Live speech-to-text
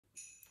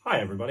Hi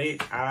everybody,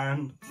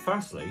 and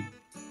firstly,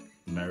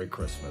 Merry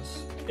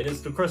Christmas. It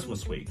is the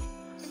Christmas week,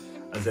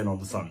 as in on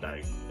the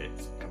Sunday,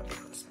 it's gonna be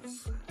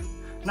Christmas.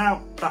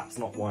 Now, that's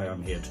not why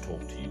I'm here to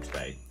talk to you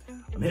today.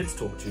 I'm here to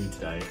talk to you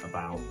today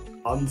about,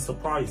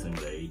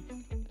 unsurprisingly,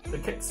 the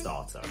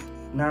Kickstarter.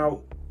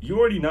 Now, you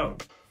already know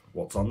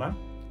what's on there,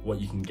 what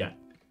you can get.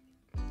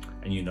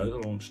 And you know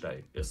the launch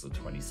date is the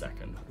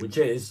 22nd, which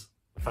is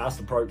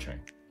fast approaching.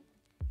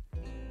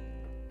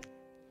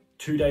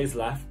 2 days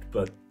left,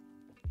 but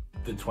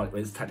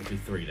it's technically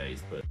 3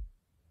 days, but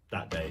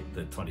that day,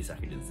 the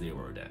 22nd, is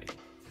 0 day.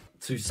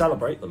 To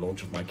celebrate the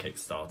launch of my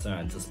Kickstarter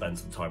and to spend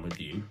some time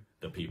with you,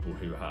 the people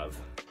who have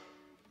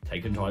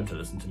taken time to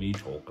listen to me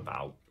talk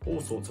about all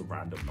sorts of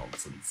random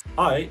nonsense,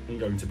 I am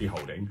going to be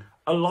holding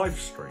a live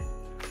stream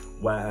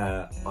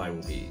where I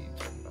will be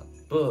talking about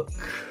the book,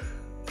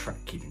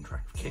 keeping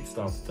track of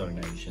Kickstarter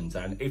donations,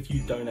 and if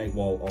you donate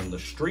while on the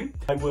stream,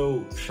 I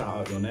will shout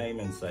out your name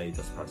and say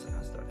this person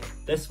has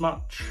donated this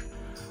much.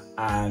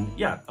 And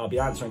yeah, I'll be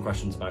answering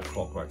questions about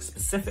Clockwork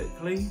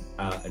specifically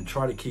and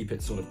try to keep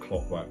it sort of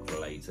Clockwork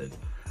related.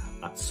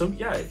 So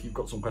yeah, if you've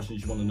got some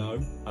questions you want to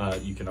know,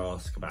 you can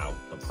ask about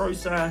the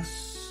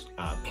process,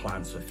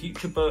 plans for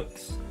future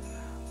books,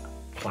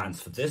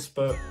 plans for this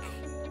book.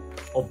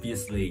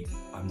 Obviously,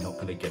 I'm not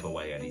going to give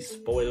away any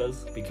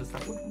spoilers because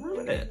that would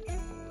ruin it.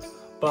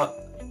 But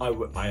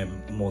I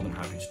am more than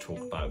happy to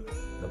talk about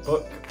the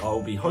book.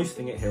 I'll be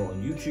hosting it here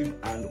on YouTube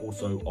and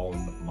also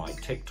on my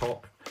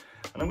TikTok.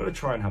 And I'm going to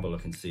try and have a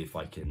look and see if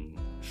I can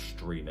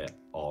stream it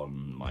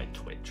on my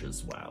Twitch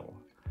as well.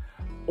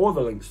 All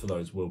the links for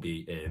those will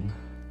be in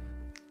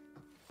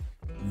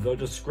the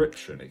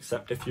description,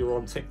 except if you're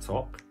on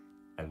TikTok.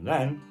 And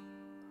then,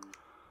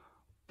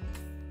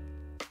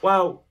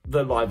 well,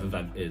 the live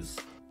event is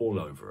all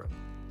over it.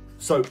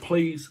 So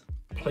please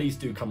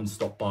do come and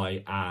stop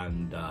by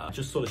and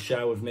just sort of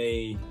share with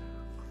me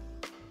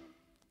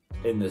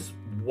in this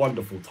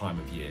wonderful time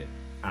of year,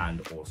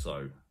 and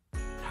also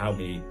help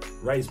me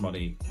raise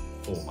money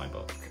for my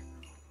book.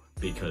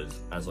 Because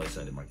as I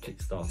said in my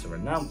Kickstarter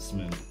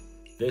announcement,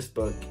 this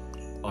book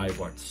I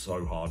worked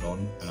so hard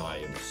on and I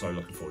am so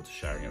looking forward to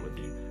sharing it with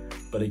you.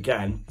 But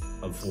again,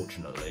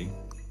 unfortunately,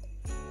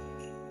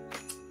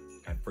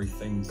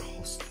 everything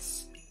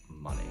costs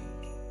money.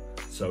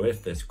 So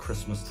if this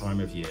Christmas time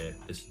of year,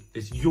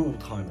 this Yule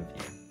time of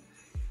year,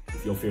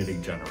 if you're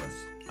feeling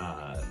generous,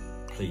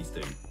 please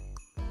do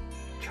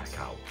check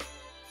out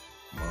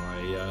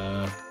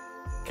my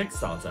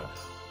Kickstarter.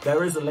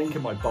 There is a link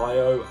in my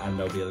bio and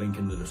there'll be a link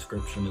in the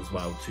description as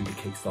well to the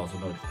Kickstarter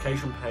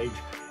notification page.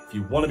 If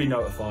you want to be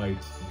notified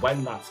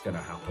when that's going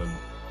to happen,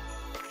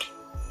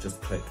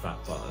 just click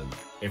that button.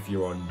 If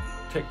you're on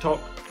TikTok,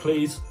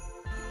 please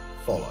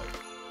follow.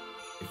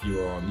 If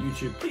you are on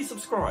YouTube, please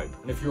subscribe.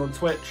 And if you're on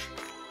Twitch,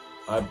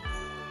 I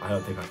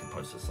don't think I can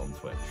post this on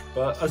Twitch,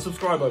 but a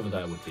subscribe over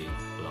there would be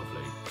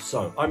lovely.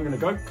 So I'm going to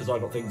go because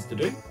I've got things to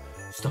do,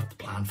 stuff to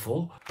plan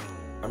for.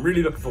 I'm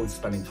really looking forward to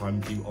spending time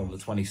with you on the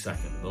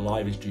 22nd. The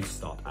live is due to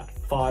start at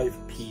 5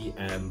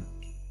 p.m.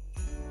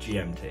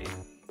 GMT,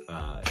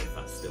 if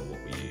that's still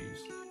what we use.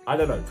 I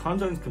don't know, time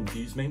zones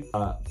confuse me,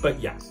 but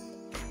yeah.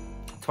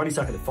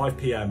 22nd at 5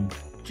 p.m.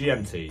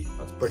 GMT,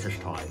 that's British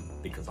time,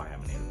 because I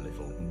am a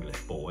little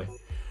English boy.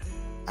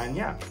 And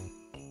yeah,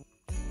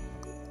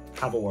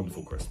 have a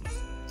wonderful Christmas.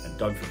 And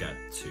don't forget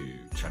to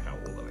check out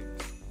all the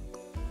links.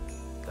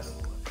 They're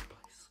all over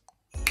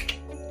the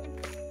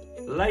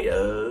place.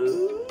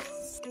 Later.